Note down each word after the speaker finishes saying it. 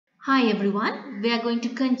Hi everyone, we are going to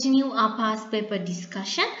continue our past paper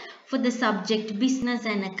discussion for the subject Business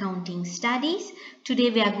and Accounting Studies.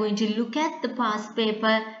 Today we are going to look at the past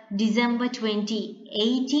paper December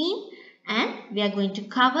 2018 and we are going to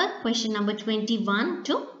cover question number 21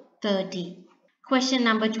 to 30. Question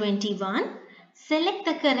number 21. Select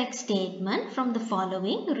the correct statement from the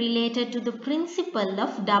following related to the principle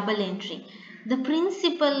of double entry. The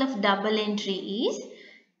principle of double entry is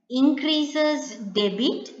increases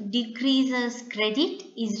debit, decreases credit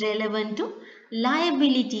is relevant to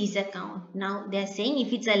liabilities account. Now they are saying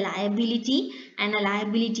if it's a liability and a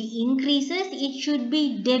liability increases, it should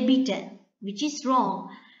be debited, which is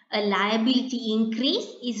wrong. A liability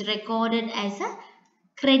increase is recorded as a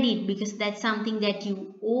credit because that's something that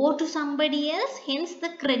you owe to somebody else, hence the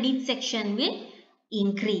credit section will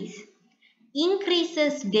increase.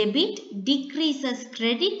 Increases debit, decreases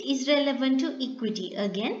credit is relevant to equity.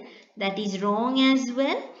 Again, that is wrong as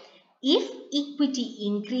well. If equity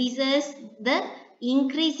increases, the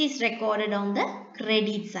increase is recorded on the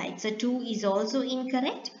credit side. So 2 is also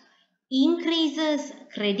incorrect. Increases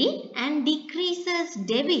credit and decreases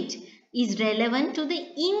debit is relevant to the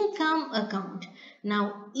income account.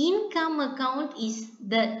 Now, income account is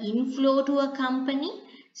the inflow to a company.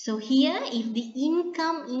 So here if the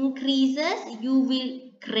income increases, you will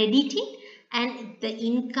credit it, and the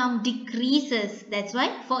income decreases, that's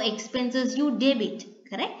why for expenses you debit,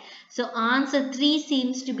 correct? So answer 3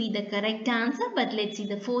 seems to be the correct answer, but let's see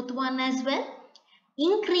the fourth one as well.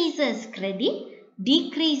 Increases credit,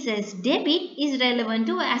 decreases debit is relevant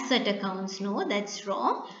to asset accounts. No, that's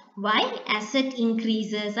wrong. Why? Asset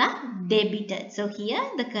increases are debited. So here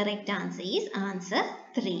the correct answer is answer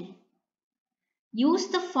 3. Use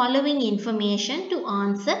the following information to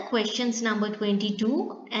answer questions number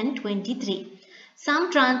 22 and 23.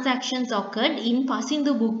 Some transactions occurred in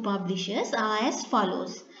Pasindu Book Publishers are as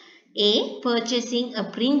follows. A. Purchasing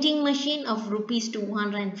a printing machine of rupees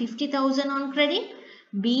 250,000 on credit.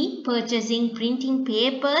 B. Purchasing printing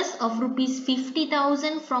papers of rupees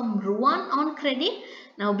 50,000 from Ruan on credit.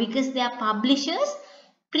 Now because they are publishers,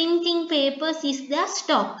 printing papers is their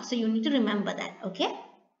stock. So you need to remember that, okay?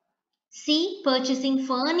 C. Purchasing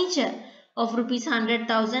furniture of rupees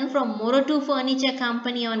 100,000 from Morotu Furniture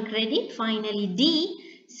Company on credit. Finally,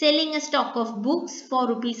 D. Selling a stock of books for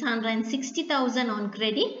rupees 160,000 on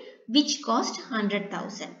credit, which cost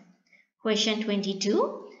 100,000. Question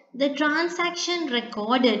 22. The transaction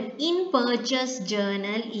recorded in purchase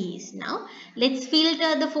journal is. Now, let's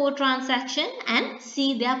filter the 4 transactions and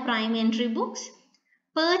see their prime entry books.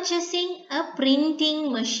 Purchasing a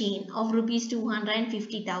printing machine of rupees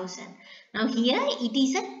 250,000. Now here it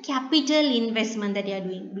is a capital investment that you are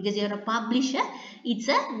doing because you are a publisher. It's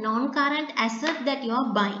a non-current asset that you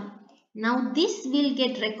are buying. Now this will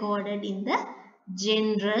get recorded in the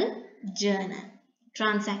general journal.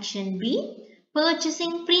 Transaction B.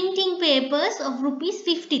 Purchasing printing papers of rupees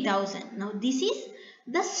 50,000. Now this is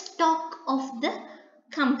the stock of the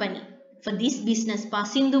company. For this business,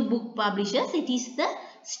 Pasindu Book Publishers, it is the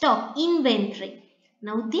stock inventory.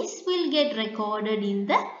 Now this will get recorded in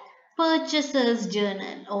the purchaser's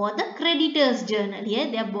journal or the creditor's journal. Here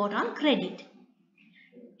they are bought on credit.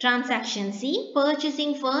 Transaction C.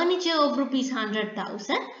 Purchasing furniture of rupees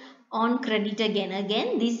 100,000 on credit again.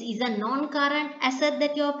 Again, this is a non-current asset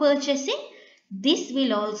that you are purchasing. This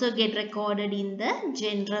will also get recorded in the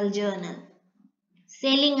general journal.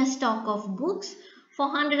 Selling a stock of books for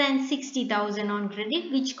 160,000 on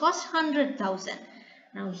credit, which cost 100,000.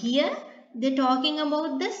 Now here they're talking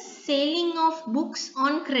about the selling of books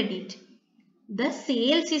on credit. The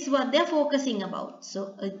sales is what they're focusing about.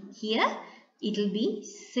 So here it will be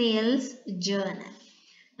sales journal.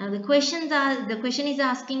 Now the question is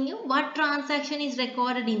asking you what transaction is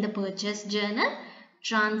recorded in the purchase journal.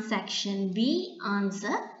 Transaction B,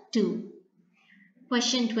 answer 2.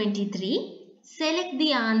 Question 23. Select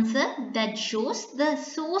the answer that shows the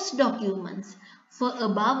source documents for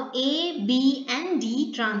above A, B and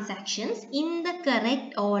D transactions in the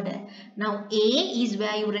correct order. Now A is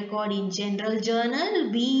where you record in general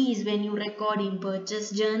journal, B is when you record in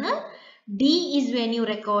purchase journal, D is when you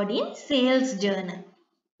record in sales journal.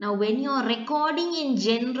 Now when you are recording in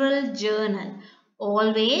general journal,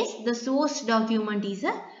 always the source document is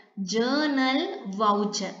a journal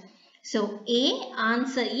voucher. So A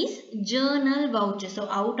answer is journal voucher. So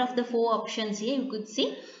out of the 4 options here, you could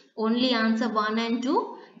see only answer 1 and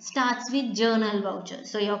 2 starts with journal voucher.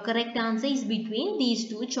 So your correct answer is between these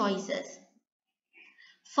 2 choices.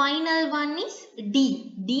 Final one is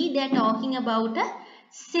D. D, they are talking about a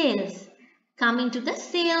sales. Coming to the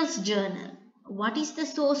sales journal. What is the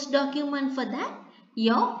source document for that?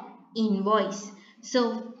 Your invoice.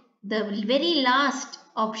 So The very last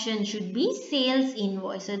option should be sales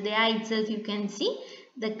invoice. So there itself you can see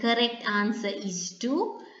the correct answer is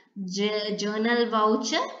 2. Journal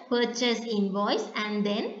voucher, purchase invoice and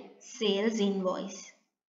then sales invoice.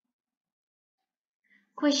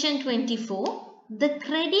 Question 24. The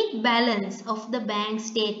credit balance of the bank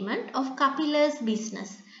statement of Kapila's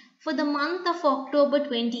business for the month of October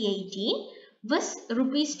 2018 was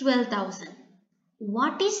rupees 12,000.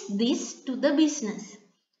 What is this to the business?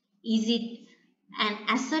 Is it an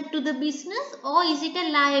asset to the business or is it a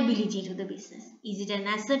liability to the business? Is it an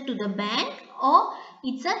asset to the bank or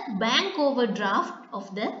it's a bank overdraft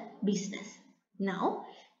of the business? Now,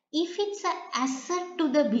 if it's an asset to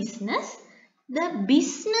the business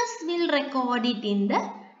will record it in the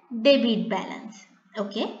debit balance.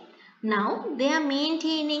 Okay. Now, they are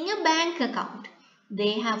maintaining a bank account.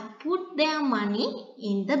 They have put their money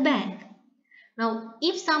in the bank. Now,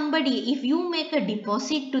 if you make a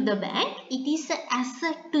deposit to the bank, it is an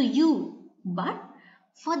asset to you. But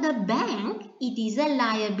for the bank, it is a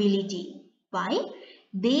liability. Why?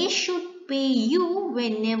 They should pay you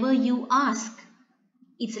whenever you ask.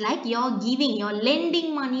 It's like you're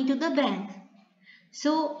lending money to the bank.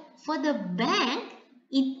 So, for the bank,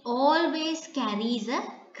 it always carries a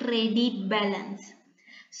credit balance.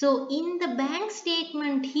 So, in the bank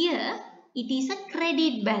statement here, it is a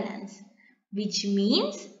credit balance, which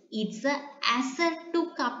means it's an asset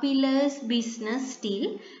to Kapila's business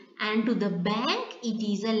still, and to the bank, it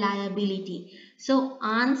is a liability. So,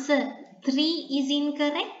 answer 3 is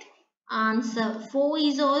incorrect. Answer 4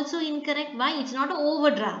 is also incorrect. Why? It's not an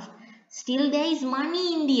overdraft. Still, there is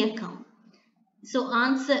money in the account. So,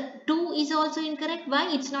 answer 2 is also incorrect. Why?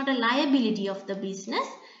 It's not a liability of the business.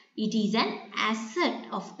 It is an asset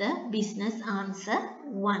of the business. Answer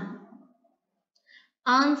 1.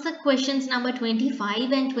 Answer questions number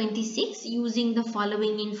 25 and 26 using the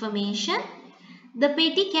following information. The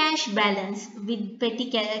petty cash balance with petty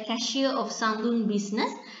cashier of Sandun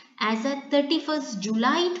business as at 31st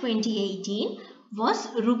July 2018 was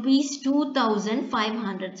rupees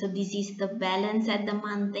 2,500. So, this is the balance at the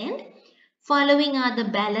month end. Following are the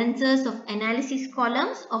balances of analysis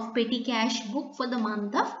columns of petty cash book for the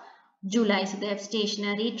month of July. So, they have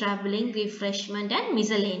stationery, travelling, refreshment and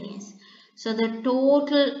miscellaneous. So, the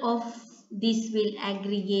total of this will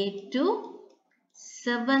aggregate to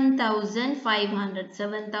 7,500.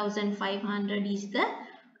 7,500 is the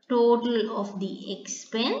total of the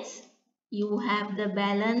expense. You have the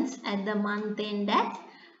balance at the month end at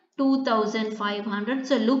 2,500.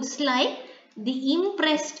 So, looks like the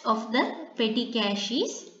interest of the petty cash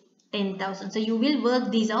is 10,000. So, you will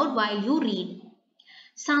work this out while you read.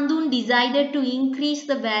 Sandun decided to increase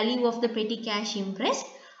the value of the petty cash interest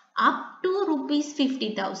up to rupees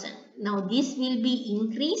 50,000. Now, this will be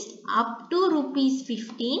increased up to rupees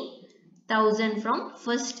 15,000 from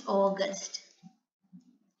 1st August.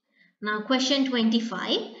 Now, question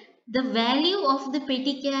 25. The value of the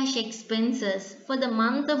petty cash expenses for the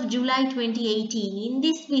month of July 2018 in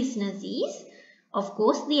this business is, of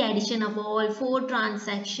course, the addition of all 4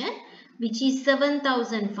 transactions, which is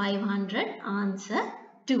 7,500. Answer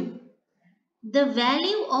 2. The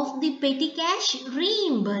value of the petty cash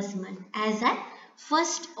reimbursement as at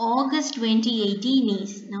 1st August 2018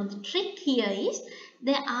 is, now the trick here is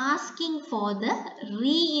they are asking for the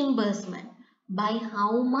reimbursement. By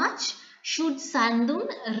how much should Sandun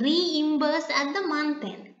reimburse at the month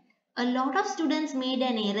end? A lot of students made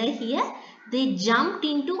an error here. They jumped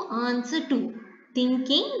into answer 2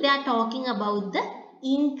 thinking they are talking about the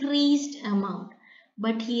increased amount.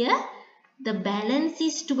 But here the balance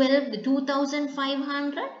is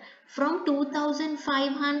 2,500. From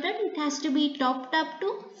 2,500 it has to be topped up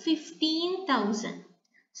to 15,000.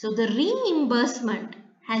 So the reimbursement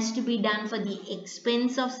has to be done for the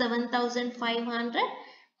expense of 7,500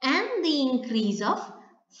 and the increase of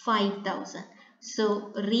 5,000.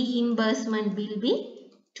 So reimbursement will be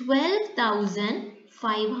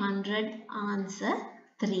 12,500. Answer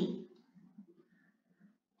 3.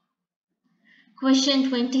 Question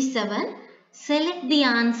 27. Select the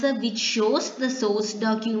answer which shows the source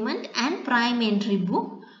document and prime entry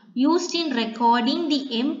book used in recording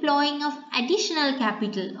the employing of additional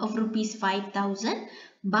capital of rupees 5,000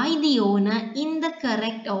 by the owner in the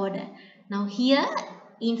correct order. Now here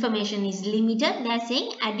information is limited. They are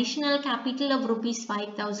saying additional capital of rupees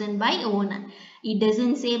 5,000 by owner. It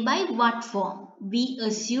doesn't say by what form. We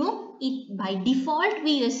assume it by default,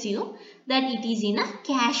 we assume that it is in a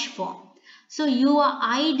cash form. So you are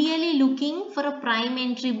ideally looking for a prime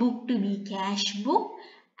entry book to be cash book,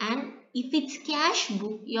 and if it's cash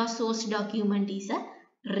book, your source document is a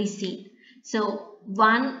receipt. So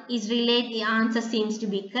 1 is related, the answer seems to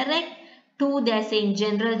be correct. 2, they are saying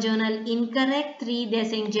general journal incorrect. 3, they are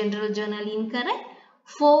saying general journal incorrect.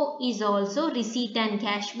 4 is also receipt and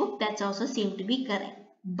cash book, that's also seem to be correct.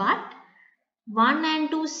 But 1 and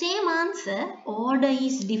 2 same answer, order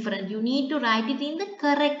is different. You need to write it in the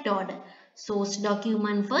correct order. Source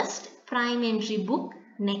document first, prime entry book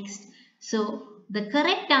next. So the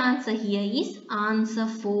correct answer here is answer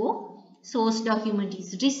 4. Source document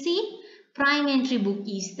is receipt, prime entry book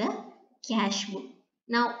is the cash book.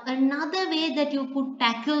 Now another way that you could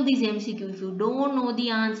tackle this MCQ if you don't know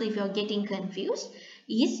the answer, if you are getting confused,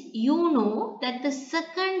 is you know that the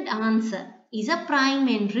second answer is a prime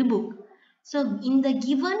entry book. So in the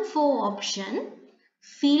given 4 option,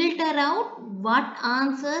 filter out what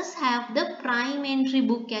answers have the prime entry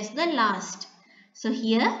book as the last. So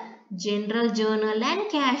here general journal and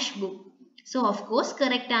cash book. So of course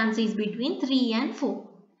correct answer is between 3 and 4.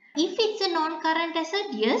 If it's a non-current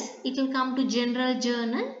asset, yes, it will come to general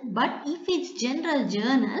journal. But if it's general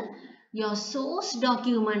journal, your source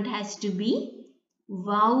document has to be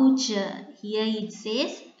voucher. Here it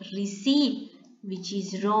says receipt, which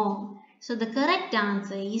is wrong. So the correct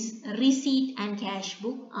answer is receipt and cash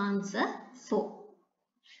book, answer 4.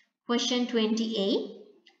 Question 28.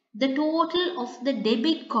 The total of the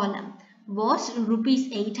debit column was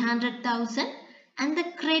rupees 800,000 and the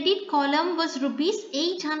credit column was rupees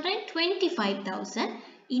 825,000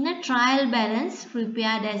 in a trial balance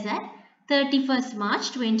prepared as at 31st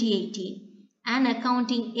March 2018. An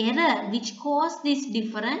accounting error which caused this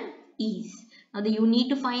difference is. Now you need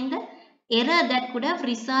to find the error that could have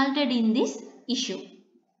resulted in this issue.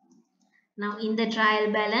 Now in the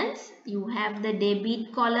trial balance, you have the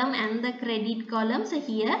debit column and the credit column. So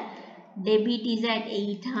here debit is at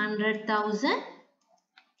 800,000,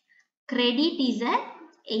 credit is at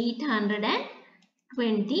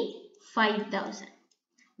 825,000.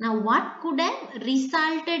 Now what could have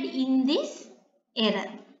resulted in this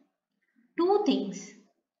error? 2 things.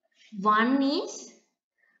 One is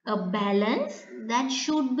a balance that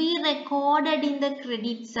should be recorded in the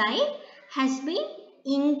credit side has been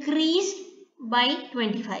increased by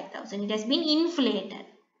 25,000. It has been inflated.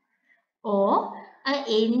 Or an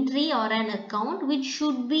entry or an account which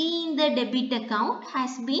should be in the debit account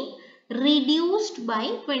has been reduced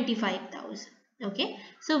by 25,000. Okay.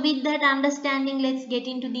 So with that understanding, let's get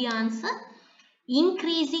into the answer.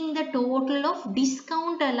 Increasing the total of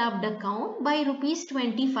discount allowed account by rupees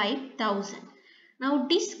 25,000. Now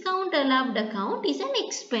discount allowed account is an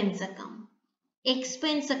expense account.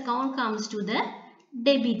 Expense account comes to the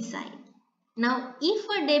debit side. Now if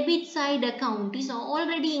a debit side account is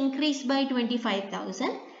already increased by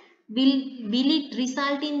 25,000, will it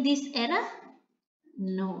result in this error?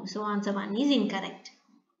 No. So answer 1 is incorrect.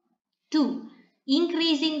 2.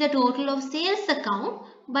 Increasing the total of sales account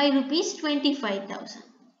by rupees 25,000.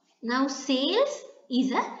 Now sales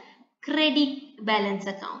is a credit balance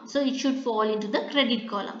account. So it should fall into the credit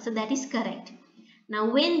column. So that is correct. Now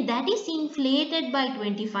when that is inflated by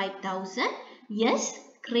 25,000, yes,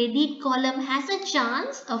 credit column has a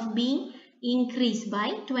chance of being increased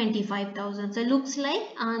by 25,000. So looks like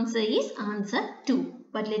answer is answer 2.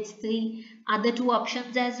 But let's see other 2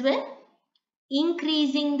 options as well.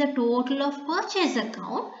 Increasing the total of purchase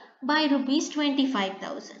account by rupees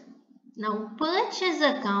 25,000. Now purchase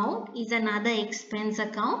account is another expense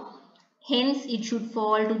account. Hence it should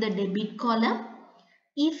fall to the debit column.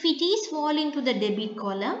 If it is falling to the debit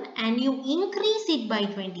column and you increase it by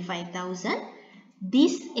 25,000,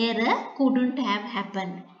 this error couldn't have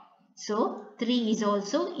happened. So 3 is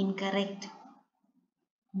also incorrect.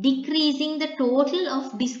 Decreasing the total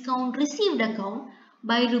of discount received account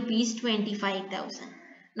by rupees 25,000.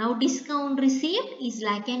 Now discount received is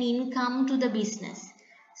like an income to the business.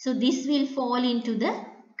 So this will fall into the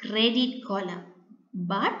credit column.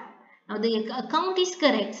 But now the account is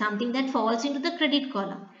correct, something that falls into the credit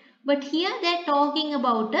column. But here they are talking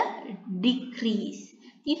about a decrease.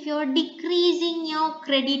 If you are decreasing your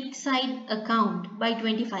credit side account by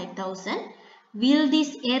 25,000, will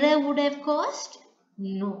this error would have caused?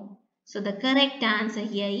 No. So the correct answer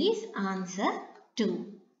here is answer 2.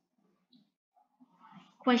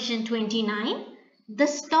 Question 29. The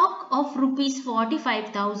stock of rupees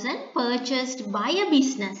 45,000 purchased by a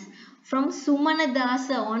business from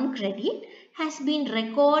Sumanadasa on credit has been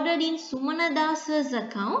recorded in Sumanadasa's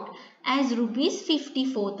account as rupees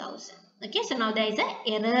 54,000. Okay, so now there is an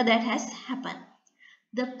error that has happened.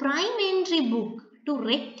 The prime entry book to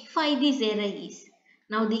rectify this error is,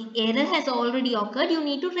 now the error has already occurred, you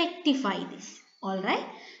need to rectify this. Alright,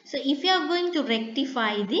 so if you are going to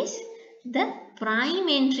rectify this, the prime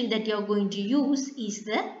entry that you are going to use is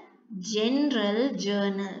the General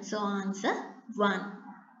journal. So answer 1.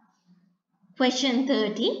 Question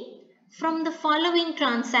 30. From the following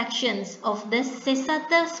transactions of the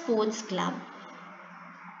Sesatha Sports Club,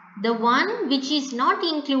 the one which is not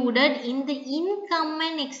included in the income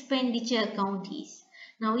and expenditure account is.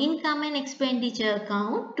 Now, income and expenditure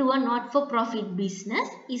account to a not-for-profit business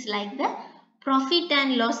is like the profit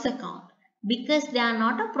and loss account. Because they are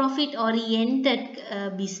not a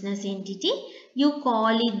profit-oriented business entity, you call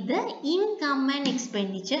it the income and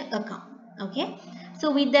expenditure account. Okay.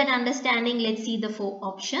 So, with that understanding, let's see the 4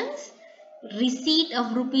 options. Receipt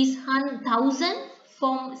of rupees 1,000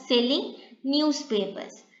 from selling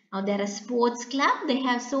newspapers. Now, there are sports club. They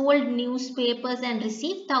have sold newspapers and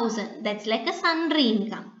received 1,000. That's like a sundry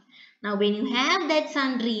income. Now, when you have that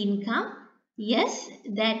sundry income, yes,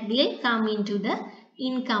 that will come into the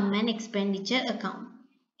income and expenditure account.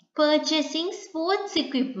 Purchasing sports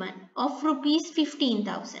equipment of rupees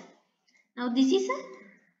 15,000. Now, this is a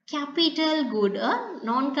capital good, a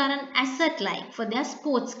non-current asset like for their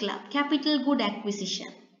sports club, capital good acquisition.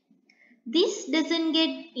 This doesn't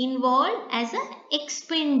get involved as an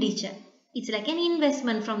expenditure. It's like an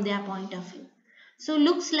investment from their point of view. So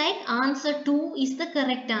looks like answer 2 is the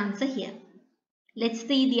correct answer here. Let's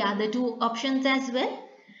see the other 2 options as well.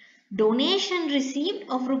 Donation received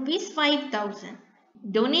of rupees 5,000.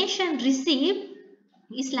 Donation received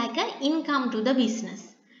is like an income to the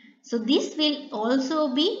business. So this will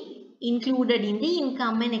also be included in the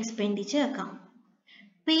income and expenditure account.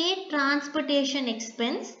 Paid transportation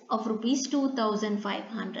expense of rupees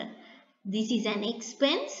 2,500. This is an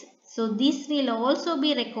expense. So this will also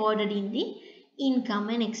be recorded in the income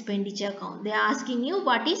and expenditure account. They are asking you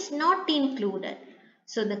what is not included.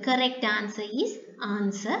 So the correct answer is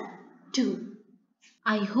answer 2.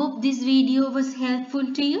 I hope this video was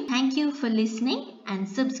helpful to you. Thank you for listening and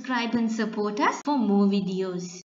subscribe and support us for more videos.